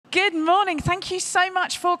Good morning. Thank you so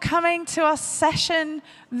much for coming to our session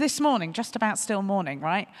this morning. Just about still morning,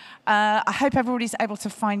 right? I hope everybody's able to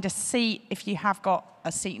find a seat. If you have got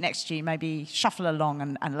a seat next to you, maybe shuffle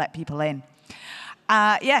along and let people in.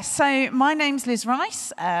 Yes, so my name's Liz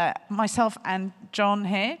Rice. Myself and John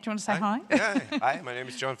here. Do you want to say hi? Yeah, hi. My name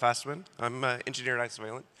is John Fastabend. I'm an engineer at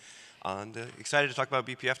Isovalent, and excited to talk about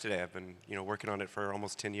BPF today. I've been, working on it for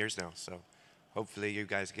almost 10 years now, so hopefully you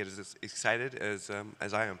guys get as excited as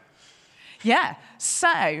I am. Yeah. So,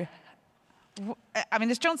 I mean,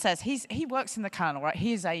 as John says, he works in the kernel, right?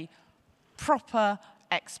 He is a proper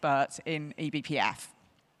expert in eBPF.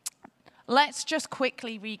 Let's just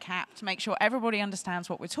quickly recap to make sure everybody understands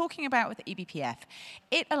what we're talking about with eBPF.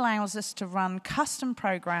 It allows us to run custom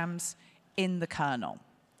programs in the kernel.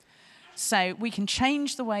 So we can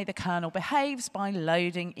change the way the kernel behaves by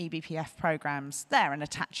loading eBPF programs there and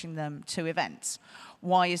attaching them to events.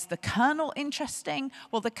 Why is the kernel interesting?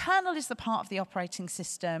 Well, the kernel is the part of the operating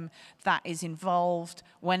system that is involved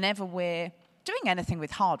whenever we're doing anything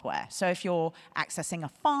with hardware. So if you're accessing a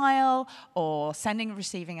file or sending and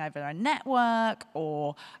receiving over a network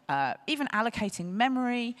or even allocating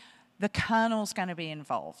memory, the kernel's going to be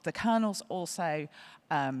involved. The kernel's also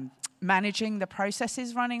managing the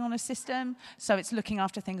processes running on a system. So it's looking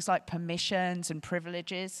after things like permissions and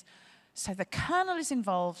privileges. So the kernel is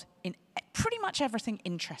involved in pretty much everything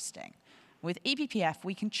interesting. With eBPF,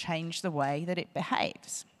 we can change the way that it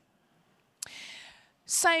behaves.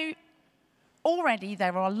 So already,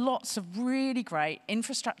 there are lots of really great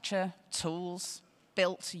infrastructure tools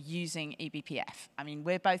built using eBPF. I mean,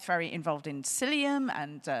 we're both very involved in Cilium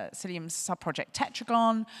and Cilium's subproject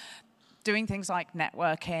Tetragon, doing things like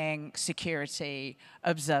networking, security,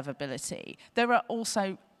 observability. There are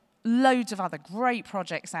also loads of other great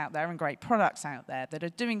projects out there and great products out there that are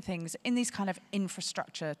doing things in these kind of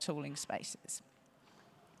infrastructure tooling spaces.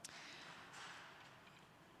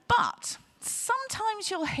 But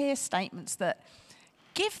sometimes you'll hear statements that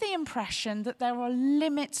give the impression that there are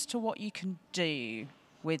limits to what you can do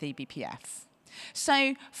with eBPF.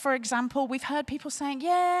 So, for example, we've heard people saying,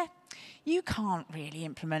 yeah, you can't really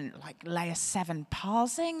implement like layer 7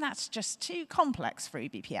 parsing. That's just too complex for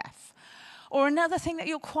eBPF. Or another thing that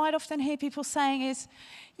you'll quite often hear people saying is,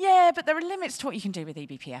 yeah, but there are limits to what you can do with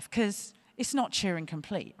eBPF because it's not Turing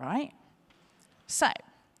complete, right? So,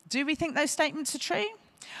 do we think those statements are true?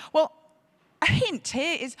 Well, a hint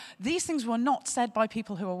here is these things were not said by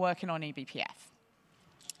people who are working on eBPF.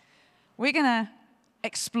 We're going to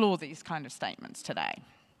explore these kind of statements today.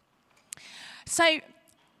 So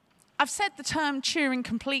I've said the term Turing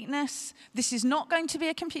completeness. This is not going to be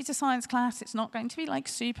a computer science class. It's not going to be like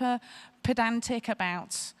super pedantic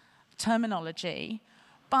about terminology.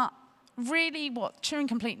 But really what Turing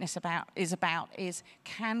completeness is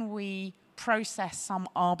can we process some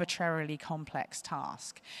arbitrarily complex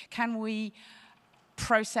task? Can we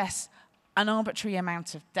process an arbitrary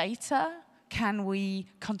amount of data? Can we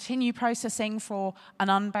continue processing for an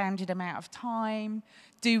unbounded amount of time?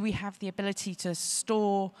 Do we have the ability to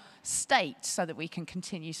store state so that we can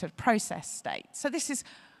continue to process state? So this is,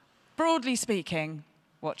 broadly speaking,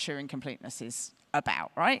 what Turing completeness is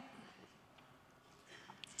about, right?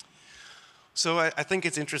 So I think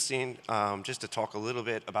it's interesting just to talk a little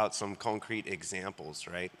bit about some concrete examples,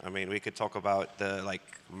 right? I mean, we could talk about the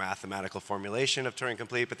mathematical formulation of Turing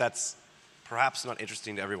complete, but that's perhaps not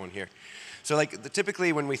interesting to everyone here. So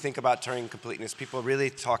typically when we think about Turing completeness, people are really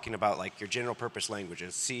talking about your general purpose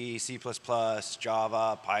languages, C, C++,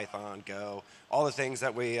 Java, Python, Go, all the things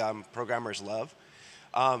that we programmers love.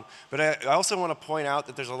 But I also want to point out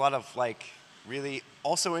that there's a lot of really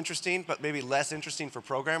also interesting, but maybe less interesting for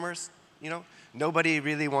programmers. Nobody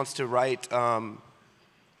really wants to write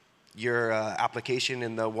your application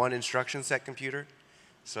in the one instruction set computer.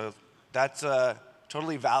 So that's a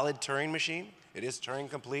totally valid Turing machine. It is Turing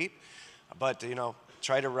complete. But,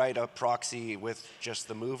 try to write a proxy with just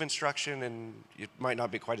the move instruction, and it might not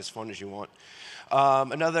be quite as fun as you want.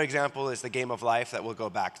 Another example is the game of life that we'll go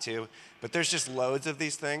back to. But there's just loads of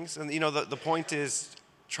these things. And, the point is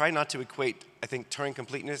try not to equate, I think, Turing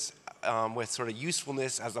completeness with sort of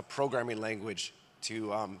usefulness as a programming language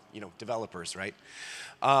to developers, right?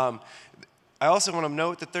 I also want to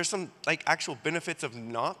note that there's some actual benefits of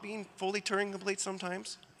not being fully Turing complete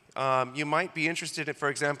sometimes. You might be interested, for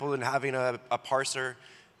example, in having a parser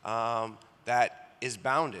that is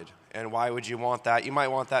bounded. And why would you want that? You might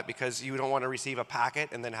want that because you don't want to receive a packet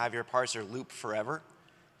and then have your parser loop forever.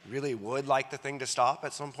 You really would like the thing to stop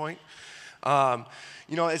at some point.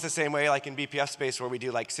 It's the same way in BPF space where we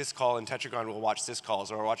do syscall and Tetragon, we'll watch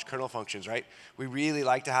syscalls or watch kernel functions, right? We really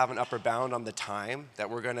like to have an upper bound on the time that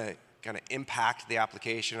we're going to kind of impact the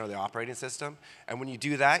application or the operating system. And when you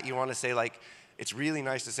do that, you want to say, like, it's really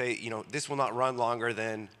nice to say, this will not run longer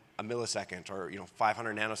than a millisecond or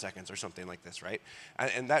 500 nanoseconds or something like this, right?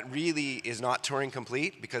 And that really is not Turing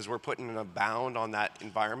complete because we're putting a bound on that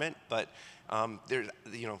environment, but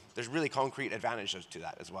there's really concrete advantages to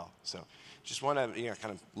that as well. So just want to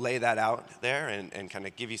kind of lay that out there and kind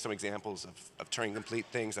of give you some examples of Turing complete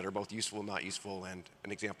things that are both useful, not useful, and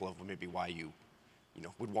an example of maybe why you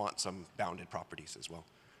would want some bounded properties as well.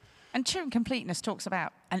 And Turing completeness talks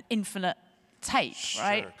about an infinite tape,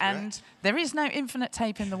 right? Sure, and there is no infinite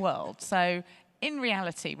tape in the world. So in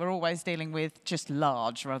reality, we're always dealing with just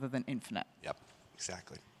large rather than infinite. Yep,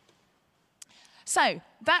 exactly. So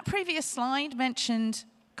that previous slide mentioned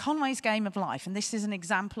Conway's game of life, and this is an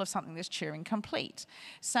example of something that's Turing complete.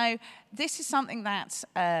 So this is something that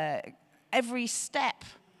every step,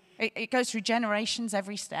 it goes through generations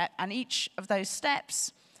every step, and each of those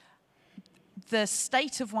steps, the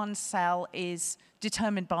state of one cell is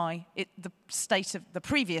determined by the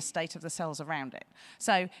previous state of the cells around it.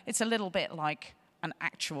 So it's a little bit like an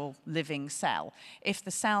actual living cell. If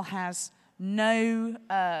the cell has no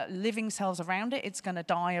living cells around it, it's going to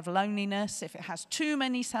die of loneliness. If it has too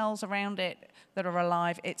many cells around it that are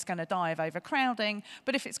alive, it's going to die of overcrowding.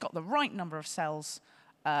 But if it's got the right number of cells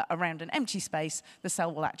around an empty space, the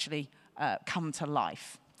cell will actually come to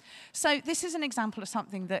life. So this is an example of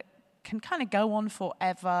something that can kind of go on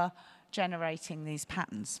forever, generating these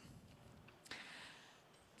patterns.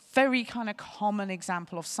 Very kind of common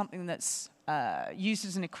example of something that's used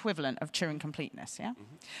as an equivalent of Turing completeness, yeah?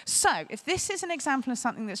 Mm-hmm. So if this is an example of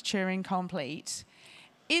something that's Turing complete,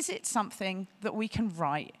 is it something that we can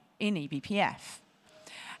write in eBPF?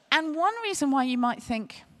 And one reason why you might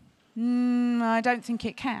think, I don't think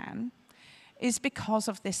it can, is because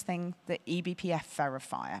of this thing, the eBPF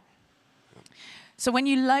verifier. So when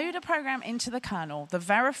you load a program into the kernel, the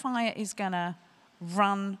verifier is going to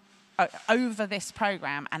run over this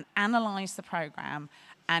program and analyze the program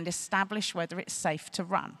and establish whether it's safe to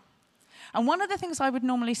run. And one of the things I would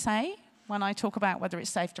normally say when I talk about whether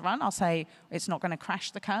it's safe to run, I'll say it's not going to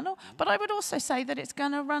crash the kernel, but I would also say that it's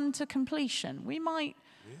going to run to completion. We might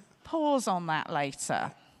pause on that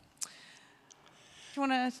later. Do you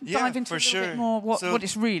want to dive into a little bit more what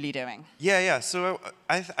it's really doing? Yeah. So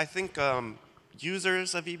I think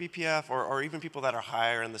users of eBPF or even people that are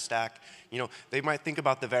higher in the stack, they might think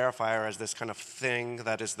about the verifier as this kind of thing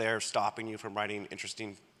that is there stopping you from writing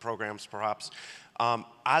interesting programs, perhaps.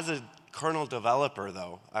 As a kernel developer,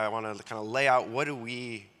 though, I want to kind of lay out what do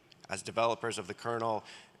we, as developers of the kernel,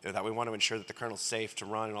 that we want to ensure that the kernel's safe to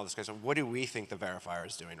run and all this kind of stuff. What do we think the verifier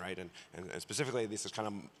is doing, right? And specifically, this is kind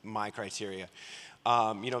of my criteria.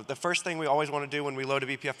 The first thing we always want to do when we load a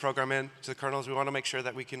BPF program in to the kernel is we want to make sure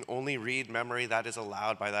that we can only read memory that is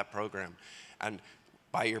allowed by that program and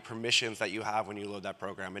by your permissions that you have when you load that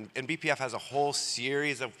program. And BPF has a whole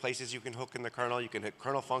series of places you can hook in the kernel. You can hook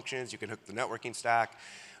kernel functions. You can hook the networking stack.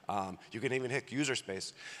 You can even hook user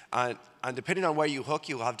space. And depending on where you hook,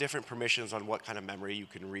 you'll have different permissions on what kind of memory you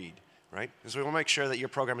can read, right? So we want to make sure that your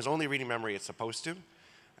program is only reading memory it's supposed to.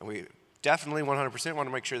 And we definitely 100% want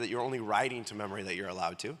to make sure that you're only writing to memory that you're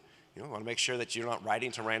allowed to. You want to make sure that you're not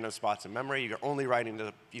writing to random spots in memory. You're only writing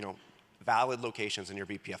to valid locations in your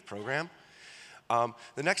BPF program.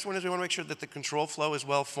 The next one is we want to make sure that the control flow is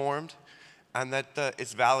well formed and that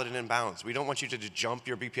it's valid and in bounds. We don't want you to just jump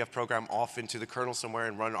your BPF program off into the kernel somewhere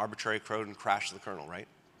and run arbitrary code and crash the kernel, right?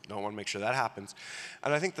 Don't want to make sure that happens.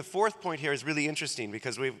 And I think the fourth point here is really interesting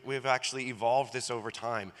because we've actually evolved this over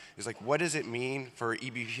time. It's like, what does it mean for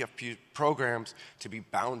eBPF programs to be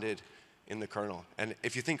bounded in the kernel? And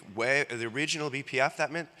if you think the original BPF,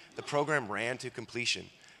 that meant the program ran to completion.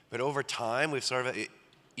 But over time, we've sort of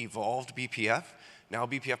evolved BPF. Now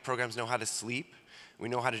BPF programs know how to sleep. We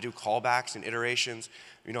know how to do callbacks and iterations.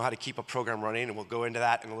 We know how to keep a program running, and we'll go into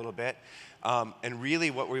that in a little bit. And really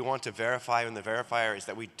what we want to verify in the verifier is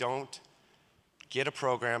that we don't get a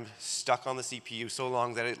program stuck on the CPU so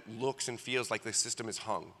long that it looks and feels like the system is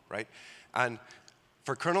hung, right? And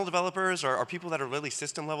for kernel developers or people that are really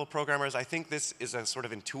system-level programmers, I think this is a sort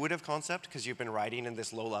of intuitive concept because you've been writing in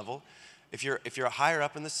this low level. If you're higher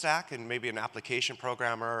up in the stack and maybe an application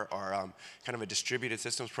programmer or kind of a distributed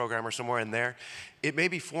systems programmer somewhere in there, it may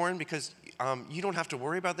be foreign because you don't have to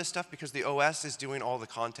worry about this stuff because the OS is doing all the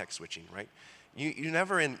context switching, right? You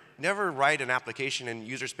never write an application in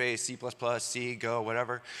user space, C++, C, Go,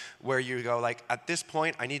 whatever, where you go like, at this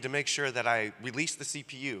point, I need to make sure that I release the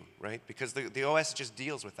CPU, right? Because the OS just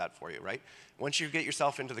deals with that for you, right? Once you get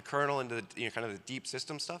yourself into the kernel, into kind of the deep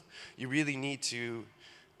system stuff, you really need to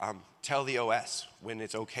tell the OS when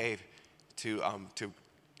it's okay to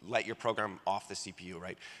let your program off the CPU,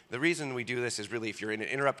 right? The reason we do this is really if you're in an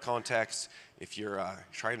interrupt context, if you're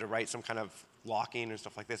trying to write some kind of locking and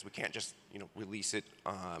stuff like this, we can't just release it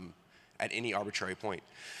at any arbitrary point.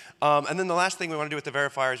 And then the last thing we want to do with the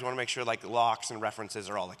verifier is we want to make sure like locks and references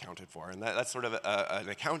are all accounted for. And that's sort of an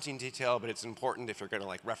accounting detail, but it's important if you're going to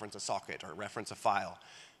like reference a socket or reference a file,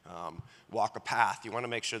 walk a path. You want to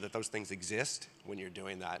make sure that those things exist when you're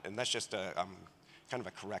doing that. And that's just a kind of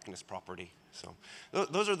a correctness property. So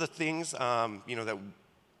those are the things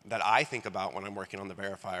that I think about when I'm working on the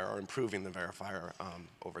verifier or improving the verifier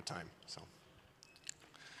over time. So.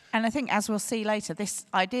 And I think, as we'll see later, this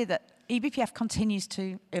idea that eBPF continues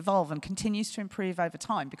to evolve and continues to improve over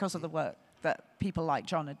time because of the work that people like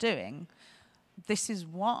John are doing, this is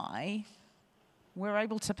why we're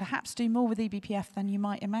able to perhaps do more with eBPF than you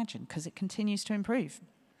might imagine, because it continues to improve.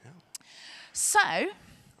 Yeah. So,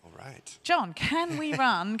 all right. John, can we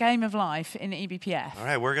run Game of Life in eBPF? All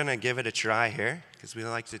right, we're going to give it a try here, because we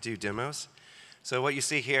like to do demos. So what you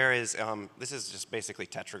see here is, this is just basically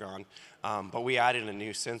Tetragon, but we added a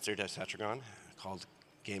new sensor to Tetragon called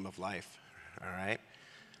Game of Life, all right?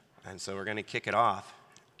 And so we're going to kick it off.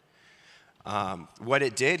 What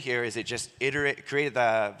it did here is it just created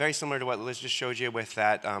very similar to what Liz just showed you with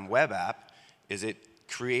that web app, is it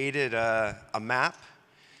created a map,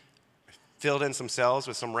 filled in some cells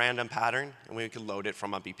with some random pattern, and we could load it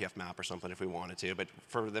from a BPF map or something if we wanted to. But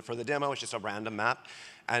for the demo, it's just a random map,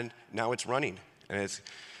 and now it's running. And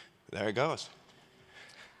there it goes.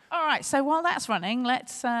 All right, so while that's running,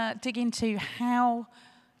 let's dig into how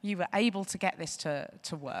you were able to get this to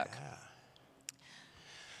work. Yeah.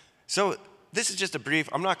 So this is just a brief.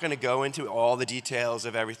 I'm not going to go into all the details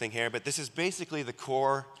of everything here, but this is basically the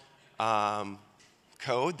core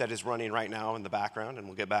code that is running right now in the background, and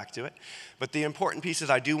we'll get back to it. But the important pieces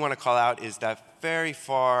I do want to call out is that very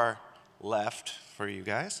far left for you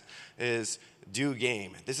guys is do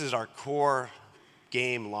game. This is our core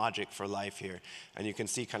game logic for life here. And you can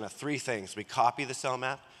see kind of three things. We copy the cell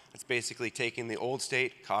map. It's basically taking the old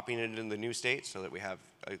state, copying it into the new state so that we have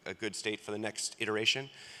a good state for the next iteration.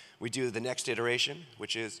 We do the next iteration,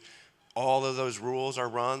 which is all of those rules are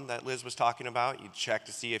run that Liz was talking about. You check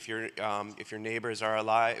to see if your neighbors are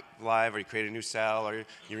alive, or you create a new cell, or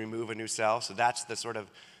you remove a new cell. So that's the sort of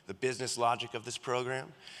the business logic of this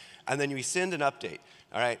program. And then we send an update.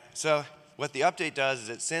 All right. So what the update does is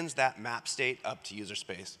it sends that map state up to user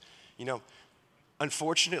space.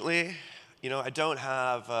 Unfortunately, I don't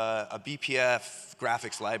have a BPF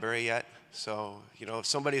graphics library yet. So, if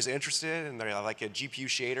somebody's interested and they're like a GPU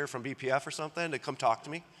shader from BPF or something, to come talk to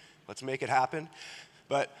me. Let's make it happen.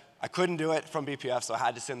 But I couldn't do it from BPF, so I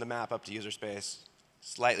had to send the map up to user space.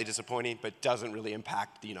 Slightly disappointing, but doesn't really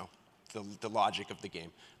impact, the logic of the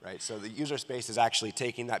game, right? So the user space is actually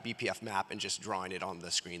taking that BPF map and just drawing it on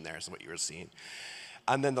the screen there is what you were seeing.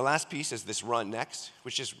 And then the last piece is this run next,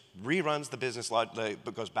 which just reruns the business logic,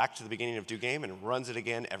 but goes back to the beginning of do game and runs it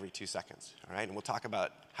again every 2 seconds, all right? And we'll talk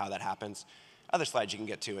about how that happens. Other slides you can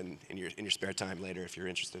get to in your spare time later if you're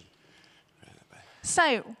interested.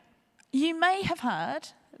 So you may have heard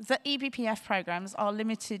that eBPF programs are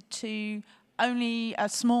limited to only a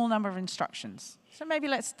small number of instructions. So maybe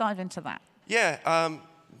let's dive into that. Yeah,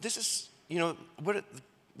 this is,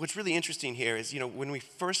 what's really interesting here is, when we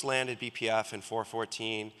first landed BPF in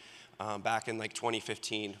 4.14, back in like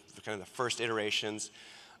 2015, kind of the first iterations,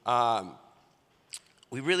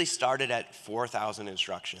 we really started at 4,000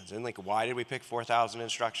 instructions. And why did we pick 4,000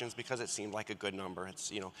 instructions? Because it seemed like a good number.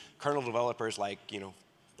 It's, kernel developers like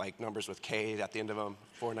numbers with K at the end of them.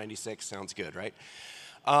 496 sounds good, right?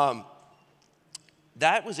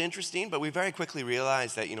 That was interesting, but we very quickly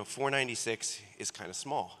realized that 496 is kind of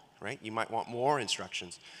small, right? You might want more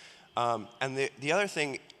instructions. And the other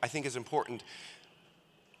thing I think is important,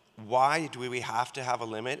 why do we have to have a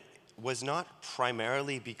limit, was not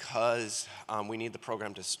primarily because we need the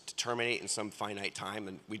program to terminate in some finite time,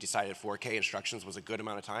 and we decided 4K instructions was a good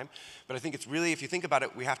amount of time. But I think it's really, if you think about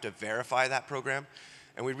it, we have to verify that program.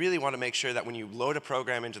 And we really want to make sure that when you load a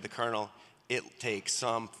program into the kernel, it takes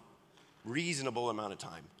some reasonable amount of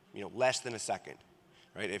time, less than a second,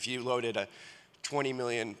 right? If you loaded a 20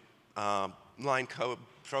 million line code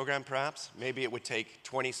program, perhaps, maybe it would take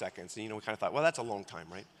 20 seconds. And, we kind of thought, well, that's a long time,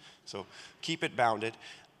 right? So keep it bounded.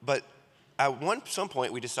 But at some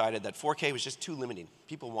point, we decided that 4K was just too limiting.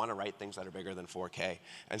 People want to write things that are bigger than 4K.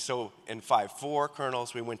 And so in 5.4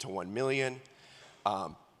 kernels, we went to 1 million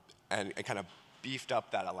and kind of beefed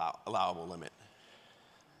up that allowable limit.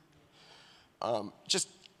 Just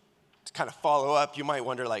to kind of follow up, you might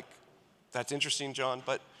wonder, that's interesting, John,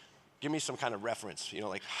 but give me some kind of reference,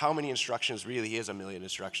 like how many instructions really is a million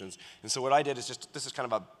instructions. And so what I did is this is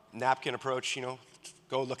kind of a napkin approach,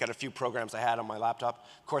 go look at a few programs I had on my laptop.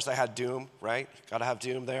 Of course, I had Doom, right? Got to have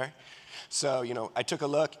Doom there. So, I took a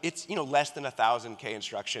look. It's, less than 1,000K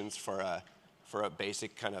instructions for a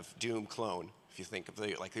basic kind of Doom clone, if you think of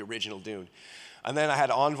the original Doom. And then I had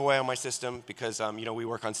Envoy on my system because, we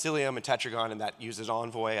work on Cilium and Tetragon, and that uses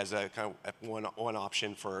Envoy as a kind of one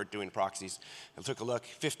option for doing proxies. I took a look,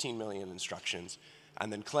 15 million instructions.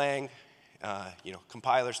 And then Clang,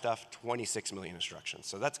 compiler stuff, 26 million instructions.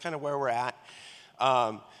 So that's kind of where we're at.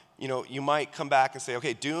 You might come back and say,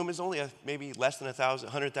 okay, Doom is only maybe less than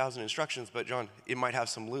 100,000 instructions, but John, it might have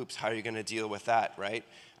some loops. How are you going to deal with that, right?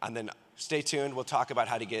 And then stay tuned. We'll talk about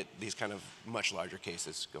how to get these kind of much larger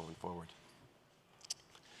cases going forward.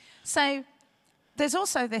 So there's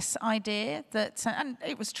also this idea that, and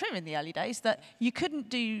it was true in the early days, that you couldn't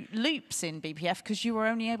do loops in BPF because you were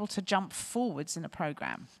only able to jump forwards in a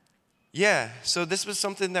program. Yeah, so this was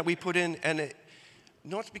something that we put in, and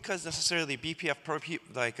not because necessarily BPF,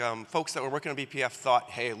 folks that were working on BPF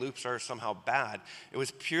thought, hey, loops are somehow bad. It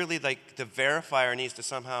was purely like the verifier needs to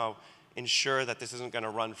somehow ensure that this isn't going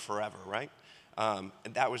to run forever, right? And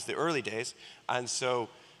that was the early days. And so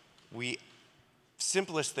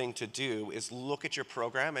simplest thing to do is look at your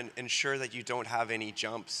program and ensure that you don't have any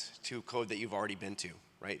jumps to code that you've already been to,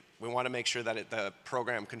 right? We want to make sure that the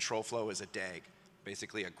program control flow is a DAG,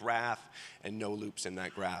 basically a graph, and no loops in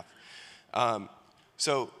that graph.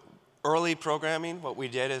 So early programming, what we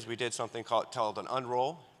did is we did something called an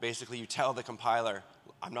unroll. Basically, you tell the compiler,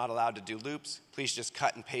 I'm not allowed to do loops. Please just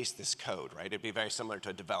cut and paste this code, right? It'd be very similar to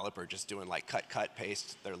a developer just doing like cut,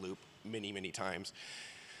 paste their loop many, many times.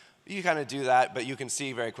 You kind of do that, but you can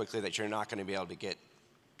see very quickly that you're not going to be able to get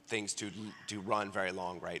things to run very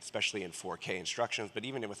long, right? Especially in 4K instructions, but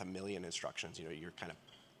even with 1 million instructions, you're kind of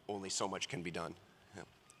only so much can be done.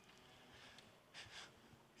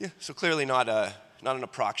 Yeah, so clearly not an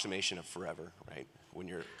approximation of forever, right? When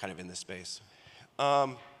you're kind of in this space.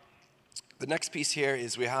 The next piece here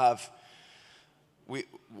is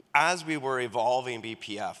as we were evolving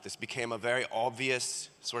BPF, this became a very obvious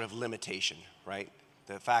sort of limitation, right?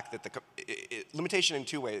 The fact that limitation in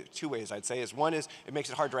two ways, I'd say, is one is it makes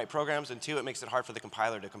it hard to write programs, and two, it makes it hard for the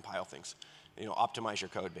compiler to compile things, optimize your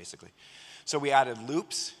code, basically. So we added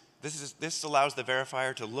loops. This allows the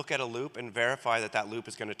verifier to look at a loop and verify that loop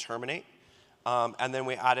is going to terminate. And then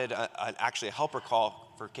we added actually a helper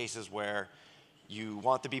call for cases where you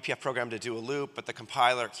want the BPF program to do a loop, but the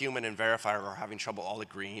compiler, human, and verifier are having trouble all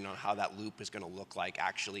agreeing on how that loop is going to look like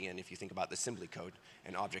actually, and if you think about the assembly code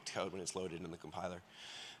and object code when it's loaded in the compiler.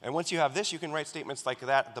 And once you have this, you can write statements like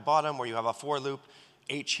that at the bottom where you have a for loop.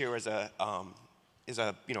 H here is a kind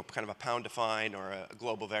of a pound define or a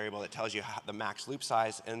global variable that tells you the max loop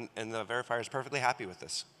size, and the verifier is perfectly happy with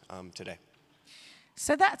this today.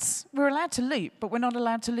 So we're allowed to loop, but we're not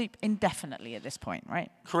allowed to loop indefinitely at this point, right?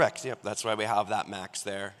 Correct, yep, that's why we have that max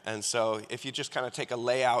there. And so if you just kind of take a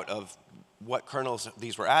layout of what kernels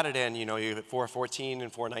these were added in, you at 4.14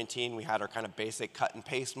 and 4.19, we had our kind of basic cut and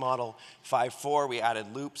paste model. 5.4, we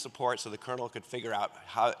added loop support so the kernel could figure out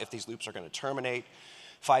if these loops are going to terminate.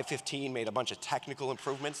 5.15 made a bunch of technical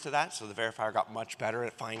improvements to that, so the verifier got much better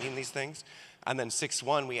at finding these things. And then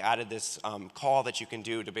 6.1, we added this call that you can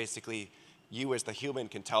do to basically, you as the human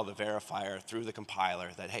can tell the verifier through the compiler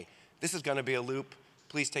that, hey, this is going to be a loop.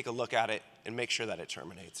 Please take a look at it and make sure that it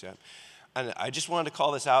terminates. Yeah? And I just wanted to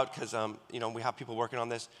call this out because we have people working on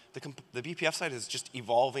this. The BPF side is just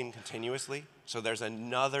evolving continuously. So there's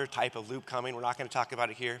another type of loop coming. We're not going to talk about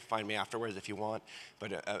it here. Find me afterwards if you want.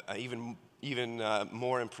 But even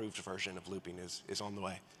more improved version of looping is on the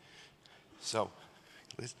way. So,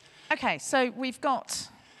 Liz? Okay, so we've got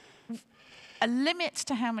a limit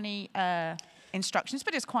to how many instructions,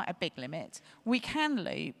 but it's quite a big limit. We can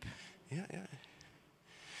loop. Yeah.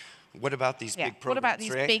 What about these big programs? What about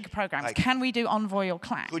these big programs? Can we do Envoy or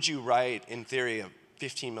Clang? Could you write, in theory, a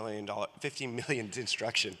 15 million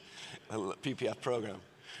instruction BPF program?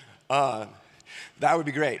 That would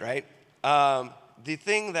be great, right? The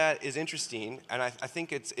thing that is interesting, and I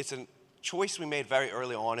think it's a choice we made very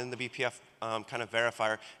early on in the BPF kind of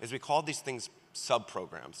verifier, is we called these things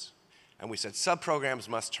subprograms. And we said subprograms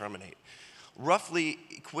must terminate. Roughly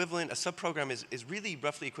equivalent, a subprogram is really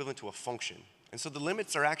roughly equivalent to a function. And so the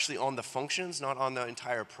limits are actually on the functions, not on the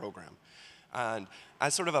entire program. And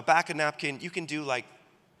as sort of a back of napkin, you can do like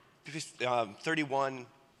 31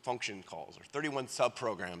 function calls, or 31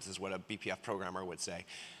 subprograms is what a BPF programmer would say.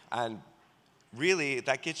 And really,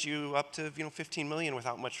 that gets you up to 15 million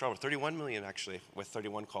without much trouble. 31 million, actually, with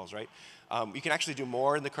 31 calls, right? You can actually do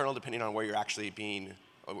more in the kernel depending on where you're actually being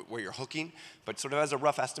where you're hooking, but sort of as a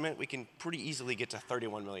rough estimate, we can pretty easily get to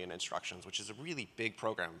 31 million instructions, which is a really big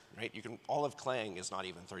program, right? All of Clang is not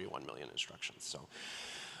even 31 million instructions. So,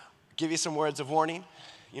 give you some words of warning.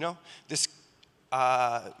 This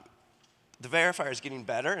the verifier is getting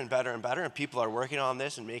better and better and better, and people are working on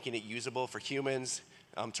this and making it usable for humans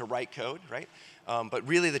to write code, right? But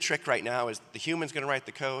really, the trick right now is the human's going to write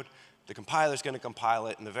the code, the compiler's going to compile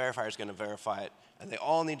it, and the verifier's going to verify it. And they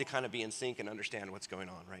all need to kind of be in sync and understand what's going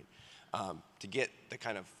on, right? To get the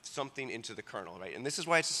kind of something into the kernel, right? And this is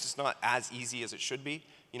why it's just not as easy as it should be.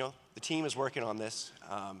 The team is working on this.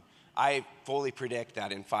 I fully predict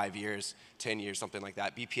that in 5 years, 10 years, something like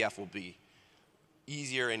that, BPF will be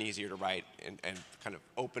easier and easier to write and kind of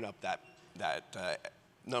open up that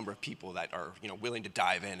number of people that are willing to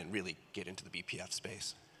dive in and really get into the BPF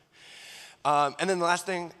space. And then the last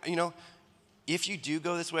thing, if you do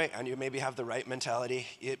go this way and you maybe have the right mentality,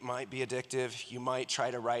 it might be addictive. You might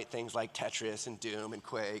try to write things like Tetris and Doom and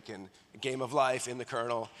Quake and Game of Life in the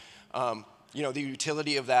kernel. The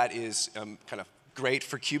utility of that is kind of great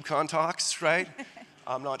for KubeCon talks, right?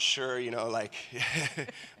 I'm not sure, like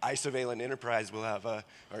Isovalent Enterprise will have a,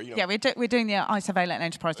 Yeah, we're doing the Isovalent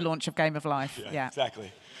Enterprise launch of Game of Life. Yeah.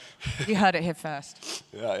 Exactly. You heard it here first.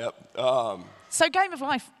 Yeah, yep. So Game of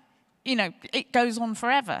Life, it goes on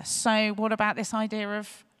forever. So what about this idea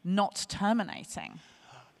of not terminating?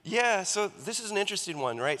 Yeah, so this is an interesting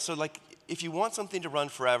one, right? So like, if you want something to run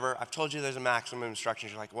forever, I've told you there's a maximum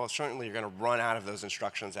instructions. You're like, well, certainly you're going to run out of those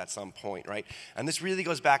instructions at some point, right? And this really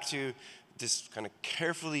goes back to this kind of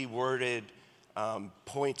carefully worded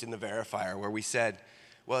point in the verifier where we said,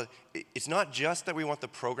 well, it's not just that we want the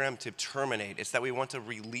program to terminate, it's that we want to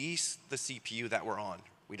release the CPU that we're on.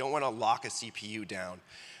 We don't want to lock a CPU down.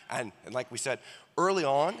 And like we said, early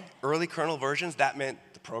on, early kernel versions, that meant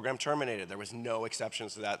the program terminated. There was no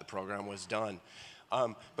exceptions to that. The program was done.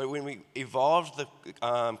 But when we evolved the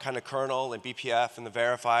kind of kernel and BPF and the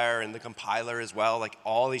verifier and the compiler as well, like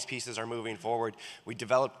all these pieces are moving forward, we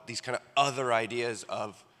developed these kind of other ideas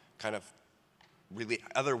of kind of really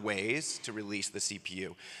other ways to release the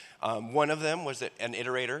CPU. One of them was an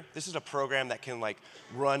iterator. This is a program that can like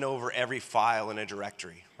run over every file in a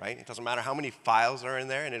directory, right? It doesn't matter how many files are in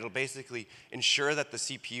there, and it'll basically ensure that the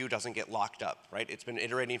CPU doesn't get locked up, right? It's been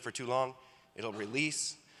iterating for too long. It'll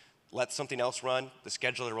release, let something else run. The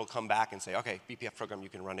scheduler will come back and say, okay, BPF program, you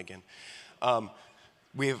can run again.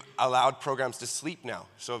 We've allowed programs to sleep now.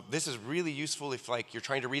 So this is really useful if like you're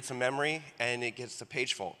trying to read some memory and it gets a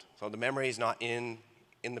page fault. So the memory is not in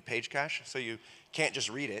the page cache, so you can't just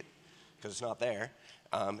read it because it's not there.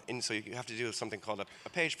 And so you have to do something called a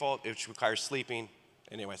page fault, which requires sleeping.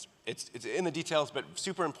 Anyways, it's in the details, but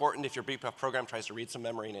super important if your BPF program tries to read some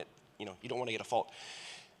memory and you don't want to get a fault.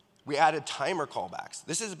 We added timer callbacks.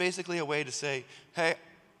 This is basically a way to say, hey,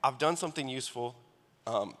 I've done something useful.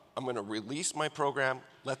 I'm going to release my program,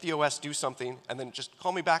 let the OS do something, and then just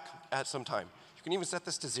call me back at some time. You can even set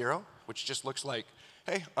this to 0, which just looks like,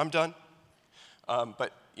 hey, I'm done.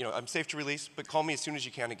 But I'm safe to release, but call me as soon as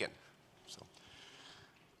you can again. So.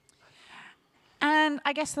 And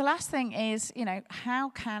I guess the last thing is, how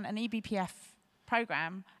can an eBPF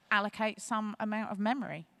program allocate some amount of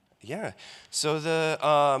memory? Yeah. So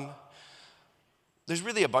there's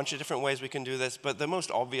really a bunch of different ways we can do this, but the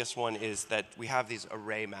most obvious one is that we have these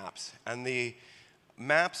array maps. And the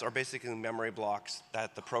maps are basically memory blocks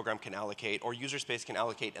that the program can allocate, or user space can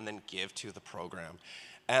allocate and then give to the program.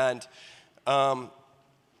 And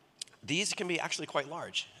these can be actually quite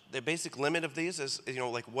large. The basic limit of these is,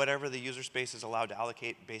 like whatever the user space is allowed to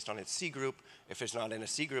allocate based on its C group. If it's not in a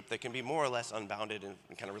C group, they can be more or less unbounded and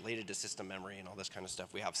kind of related to system memory and all this kind of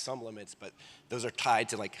stuff. We have some limits, but those are tied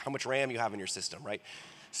to like how much RAM you have in your system, right?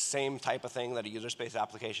 Same type of thing that a user space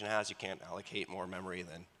application has. You can't allocate more memory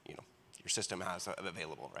than your system has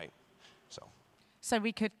available, right? So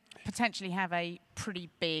we could potentially have a pretty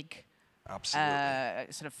big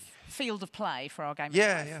sort of field of play for our game.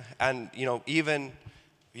 Yeah. And even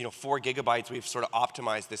 4 gigabytes, we've sort of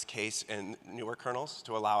optimized this case in newer kernels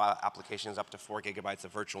to allow applications up to 4 gigabytes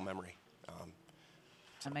of virtual memory.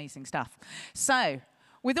 It's amazing stuff. So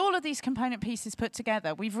with all of these component pieces put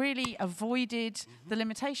together, we've really avoided the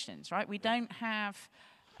limitations, right? We don't have,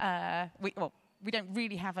 we don't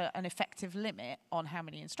really have an effective limit on how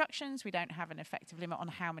many instructions. We don't have an effective limit on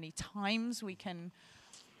how many times we can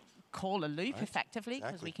call a loop effectively,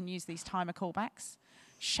 because we can use these timer callbacks.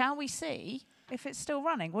 Shall we see if it's still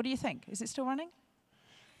running? What do you think? Is it still running?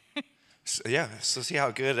 So see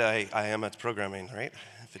how good I am at programming, right?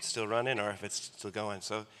 If it's still running or if it's still going.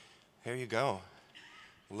 So here you go.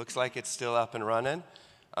 It looks like it's still up and running.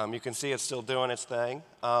 You can see it's still doing its thing.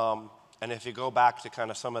 And if you go back to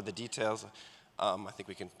kind of some of the details, I think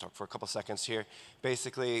we can talk for a couple seconds here.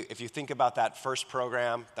 Basically, if you think about that first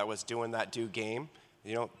program that was doing that do game,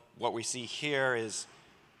 what we see here is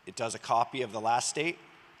it does a copy of the last state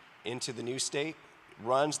into the new state,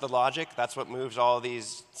 runs the logic. That's what moves all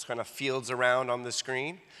these kind of fields around on the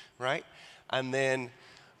screen, right? And then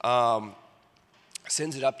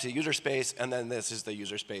sends it up to user space, and then this is the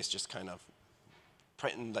user space just kind of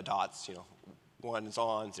printing the dots. 1 is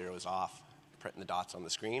on, 0 is off, printing the dots on the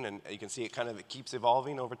screen. And you can see it keeps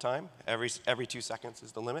evolving over time. Every 2 seconds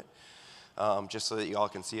is the limit, just so that you all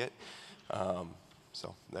can see it.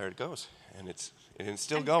 So there it goes, and it's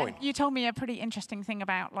still going. And you told me a pretty interesting thing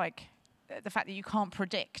about the fact that you can't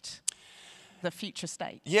predict the future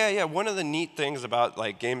state. Yeah. One of the neat things about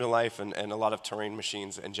game to life and a lot of Turing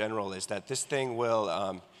machines in general is that this thing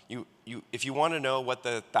will, if you want to know what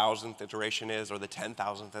the 1,000th iteration is or the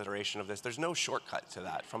 10,000th iteration of this, there's no shortcut to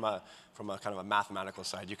that from a kind of a mathematical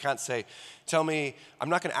side. You can't say, tell me, I'm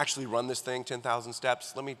not going to actually run this thing 10,000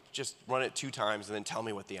 steps. Let me just run it 2 times and then tell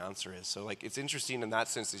me what the answer is. So it's interesting in that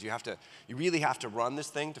sense is you really have to run this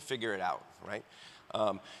thing to figure it out, right?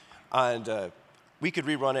 We could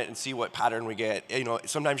rerun it and see what pattern we get.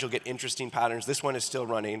 Sometimes you'll get interesting patterns. This one is still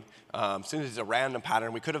running. As soon as it's a random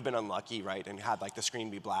pattern, we could have been unlucky, right, and had the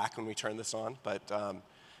screen be black when we turned this on, but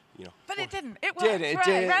But it didn't. It worked. It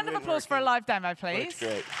did. Round of applause for a live demo, please. Works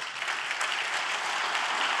great.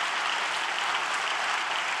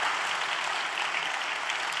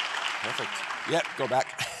 Perfect. Yep. Go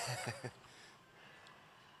back.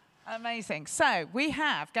 Amazing. So we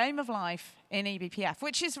have Game of Life in eBPF,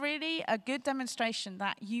 which is really a good demonstration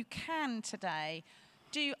that you can today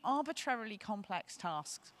do arbitrarily complex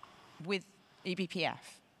tasks with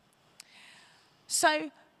eBPF.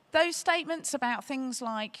 So those statements about things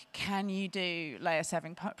like, can you do layer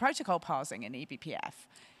 7 protocol parsing in eBPF?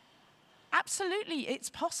 Absolutely, it's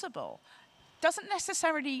possible. Doesn't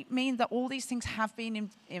necessarily mean that all these things have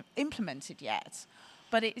been implemented yet,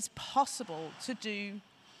 but it is possible to do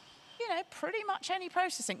pretty much any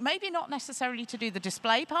processing. Maybe not necessarily to do the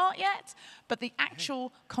display part yet, but the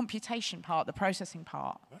actual computation part, the processing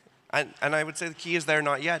part. And I would say the key is there,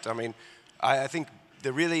 not yet. I mean, I think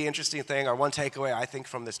the really interesting thing, or one takeaway I think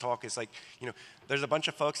from this talk is there's a bunch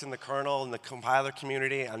of folks in the kernel and the compiler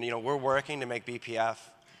community, and we're working to make BPF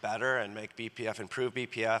better and make BPF improve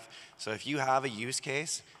BPF. So if you have a use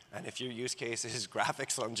case, and if your use case is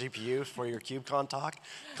graphics on GPU for your KubeCon talk,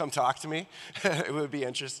 come talk to me. It would be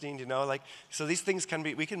interesting to know. So these things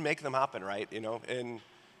we can make them happen, right? In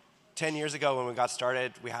 10 years ago when we got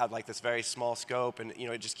started, we had this very small scope, and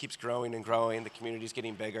it just keeps growing and growing. The community's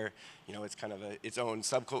getting bigger. It's kind of its own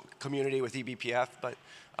sub-community with eBPF. But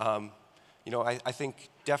I think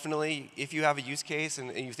definitely if you have a use case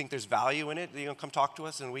and you think there's value in it, come talk to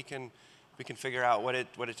us, and we can figure out what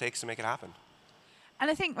it takes to make it happen. And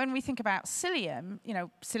I think when we think about Cilium,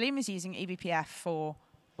 Cilium is using eBPF for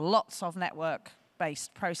lots of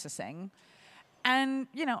network-based processing. And,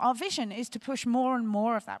 our vision is to push more and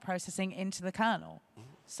more of that processing into the kernel. Mm-hmm.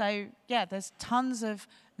 So, yeah, there's tons of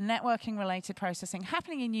networking-related processing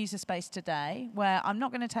happening in user space today, where I'm not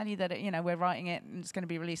going to tell you that, we're writing it and it's going to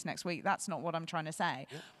be released next week. That's not what I'm trying to say.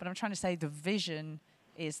 Yeah. But I'm trying to say the vision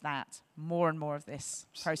is that more and more of this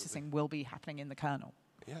processing will be happening in the kernel.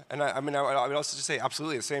 Yeah, and I would also just say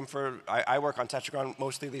absolutely the same for, I work on Tetragon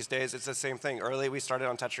mostly these days. It's the same thing. Early, we started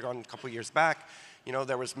on Tetragon a couple years back.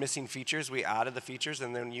 There was missing features. We added the features,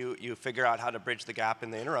 and then you figure out how to bridge the gap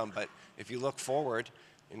in the interim. But if you look forward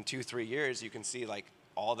in 2-3 years, you can see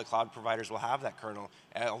all the cloud providers will have that kernel.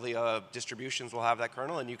 All the distributions will have that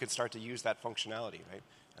kernel, and you can start to use that functionality, right?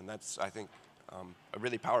 And that's, I think, a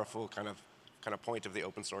really powerful kind of point of the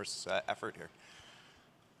open source effort here.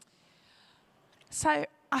 So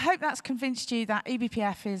I hope that's convinced you that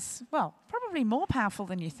eBPF is, well, probably more powerful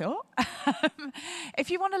than you thought.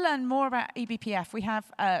 If you want to learn more about eBPF, we have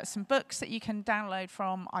some books that you can download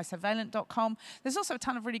from isovalent.com. There's also a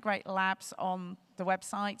ton of really great labs on the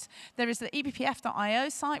website. There is the eBPF.io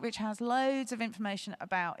site, which has loads of information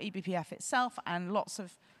about eBPF itself and lots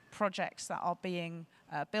of projects that are being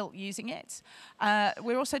built using it.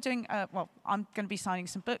 We're also doing, I'm going to be signing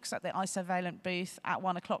some books at the Isovalent booth at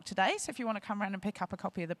 1 o'clock today. So if you want to come around and pick up a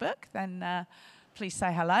copy of the book, then please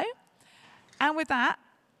say hello. And with that,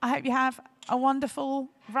 I hope you have a wonderful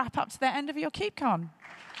wrap up to the end of your KubeCon.